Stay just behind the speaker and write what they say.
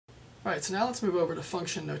All right, so now let's move over to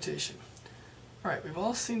function notation. All right, we've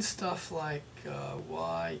all seen stuff like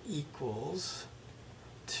y equals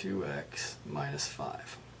 2x minus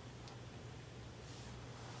 5.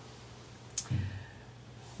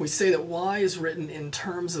 We say that y is written in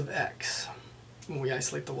terms of x when we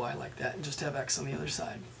isolate the y like that and just have x on the other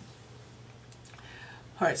side.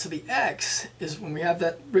 All right, so the x is, when we have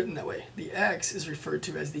that written that way, the x is referred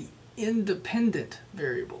to as the independent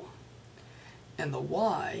variable, and the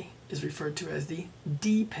y is referred to as the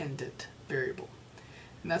dependent variable.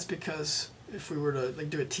 And that's because if we were to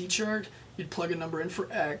do a t-chart, you'd plug a number in for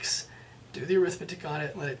x, do the arithmetic on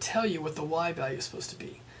it, and let it tell you what the y value is supposed to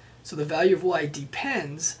be. So the value of y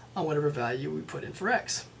depends on whatever value we put in for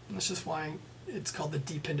x. And that's just why it's called the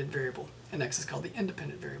dependent variable, and x is called the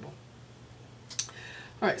independent variable.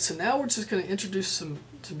 All right, so now we're just going to introduce some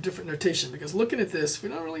different notation, because looking at this, we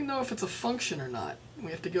don't really know if it's a function or not.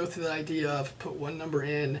 We have to go through the idea of put one number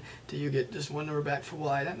in, do you get just one number back for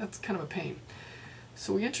y? That's kind of a pain.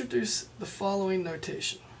 So we introduce the following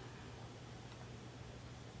notation.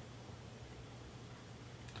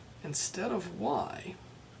 Instead of y,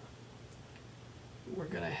 we're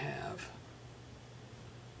going to have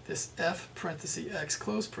this f parenthesis x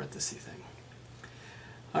close parenthesis thing.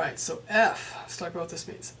 All right, so f, let's talk about what this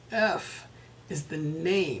means. F is the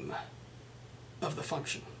name of the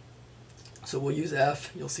function. So we'll use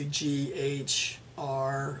f, you'll see g, h,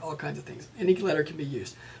 r, all kinds of things. Any letter can be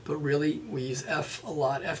used, but really we use f a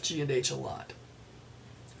lot, f, g, and h a lot.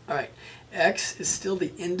 All right, x is still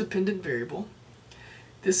the independent variable.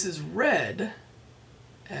 This is read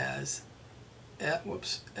as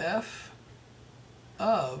f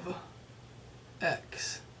of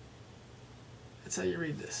x. That's how you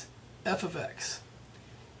read this, f of x.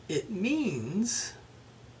 It means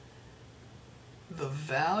the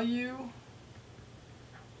value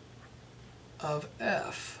of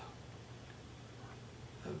f,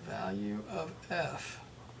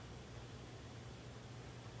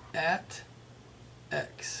 at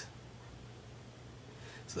x.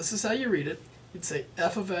 So this is how you read it. You'd say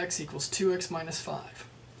f of x equals 2x minus 5.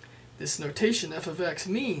 This notation, f of x,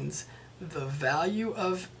 means the value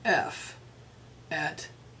of f at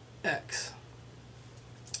x.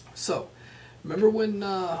 So remember when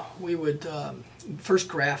we would first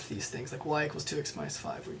graph these things, like y equals 2x minus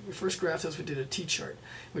 5. We first graphed those, we did a t-chart.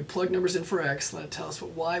 We'd plug numbers in for x, let it tell us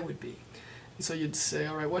what y would be. And so you'd say,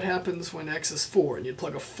 all right, what happens when x is 4? And you'd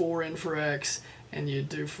plug a 4 in for x, and you'd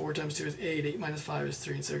do 4 times 2 is 8, 8 minus 5 is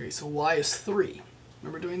 3, and so, okay, so y is 3.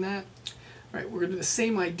 Remember doing that? All right, we're going to do the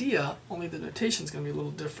same idea, only the notation is going to be a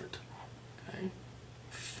little different. Okay?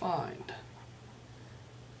 Find.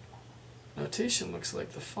 Notation looks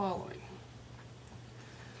like the following.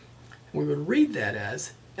 We would read that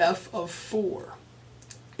as f of 4.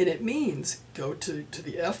 And it means go to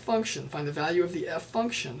the f function, find the value of the f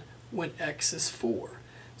function when x is 4.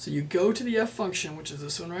 So you go to the f function, which is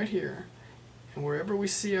this one right here, and wherever we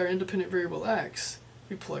see our independent variable x,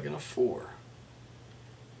 we plug in a 4.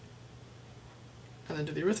 And then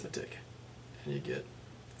do the arithmetic, and you get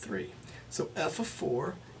 3. So f of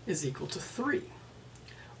 4 is equal to 3.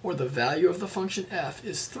 Or the value of the function f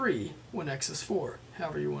is 3 when x is 4.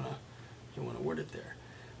 However you want to word it there.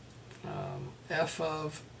 F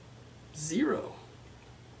of 0.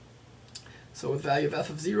 So what would the value of f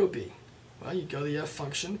of 0 be? Well, you'd go to the f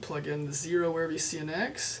function, plug in the 0 wherever you see an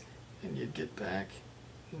x, and you'd get back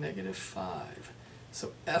negative 5.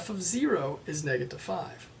 So f of 0 is negative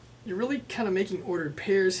 5. You're really kind of making ordered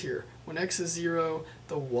pairs here. When x is 0,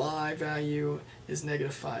 the y value is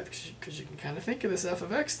negative 5, because you can kind of think of this f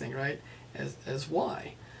of x thing, right, as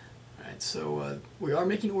y. All right, so we are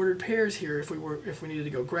making ordered pairs here if we needed to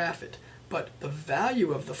go graph it. But the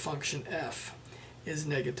value of the function f is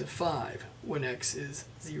negative 5 when x is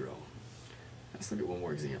 0. Let's look at one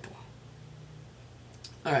more example.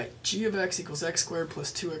 All right, g of x equals x squared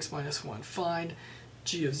plus 2x minus 1. Find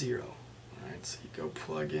g of 0. All right, so you go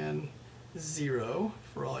plug in 0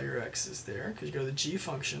 for all your x's there, because you go to the g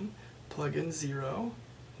function, plug in 0,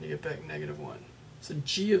 and you get back negative 1. So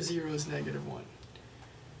g of 0 is negative 1.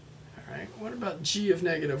 All right, what about g of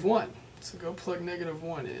negative 1? So go plug negative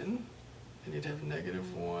 1 in, and you'd have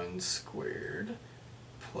negative 1 squared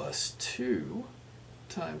plus 2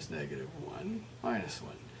 times negative 1 minus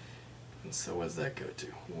 1. And so what does that go to?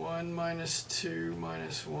 1 minus 2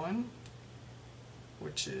 minus 1,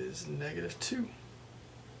 which is negative 2.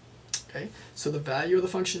 Okay, so the value of the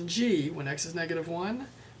function g when x is negative 1,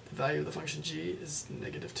 the value of the function g is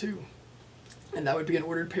negative 2. And that would be an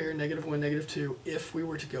ordered pair, negative 1, negative 2, if we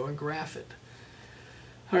were to go and graph it.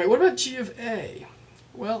 All right, what about g of a?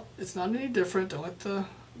 Well, it's not any different. Don't let the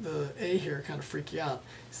the a here kind of freak you out.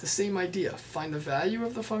 It's the same idea. Find the value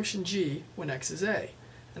of the function g when x is a.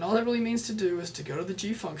 And all that really means to do is to go to the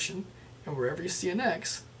g function, and wherever you see an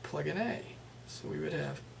x, plug in a. So we would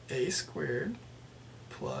have a squared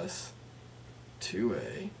plus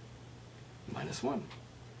 2a minus 1.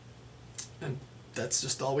 And that's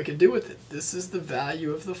just all we can do with it. This is the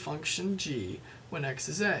value of the function g when x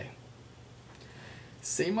is a.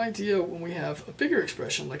 Same idea when we have a bigger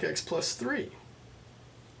expression like x plus 3.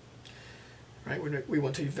 Right? We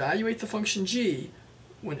want to evaluate the function g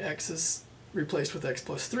when x is replaced with x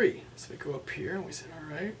plus 3. So we go up here and we say,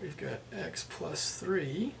 all right, we've got x plus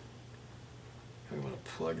 3. And we want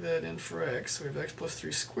to plug that in for x. So we have x plus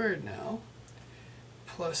 3 squared now,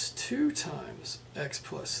 plus 2 times x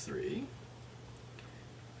plus 3,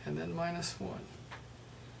 and then minus 1.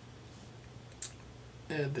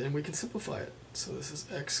 And then we can simplify it. So this is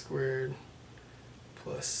x squared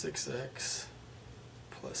plus 6x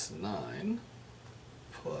plus 9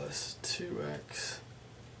 plus 2x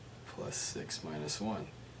plus 6 minus 1.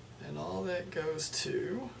 And all that goes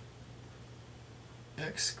to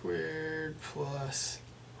x squared plus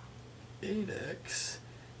 8x,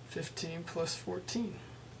 15 plus 14.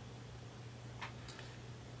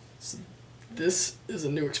 So this is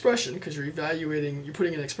a new expression because you're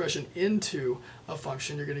putting an expression into a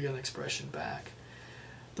function, you're going to get an expression back.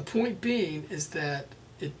 The point being is that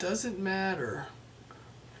it doesn't matter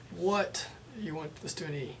what you want, let's do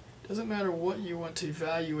an e. It doesn't matter what you want to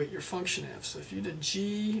evaluate your function of. So if you did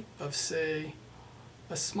g of, say,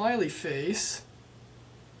 a smiley face,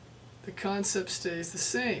 the concept stays the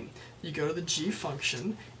same. You go to the g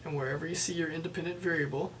function, and wherever you see your independent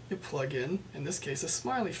variable, you plug in this case, a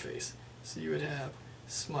smiley face. So you would have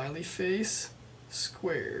smiley face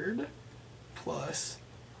squared plus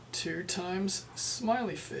 2 times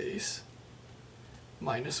smiley face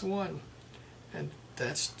minus 1. And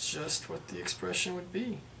that's just what the expression would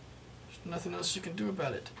be. There's nothing else you can do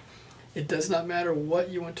about it. It does not matter what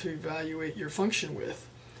you want to evaluate your function with.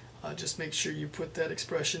 Just make sure you put that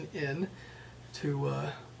expression in to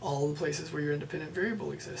all the places where your independent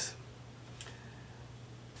variable exists.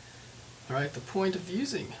 All right, the point of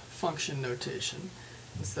using function notation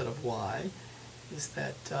instead of y is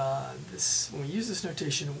that when we use this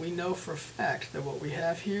notation, we know for a fact that what we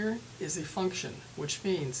have here is a function, which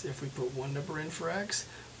means if we put one number in for x,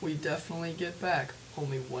 we definitely get back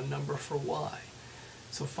only one number for y.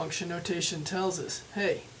 So function notation tells us,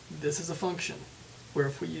 hey, this is a function, where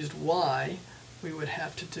if we used y, we would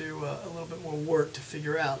have to do a little bit more work to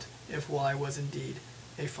figure out if y was indeed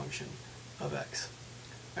a function of x.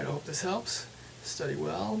 All right, I hope this helps. Study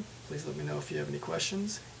well. Please let me know if you have any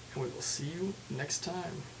questions, and we will see you next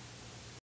time.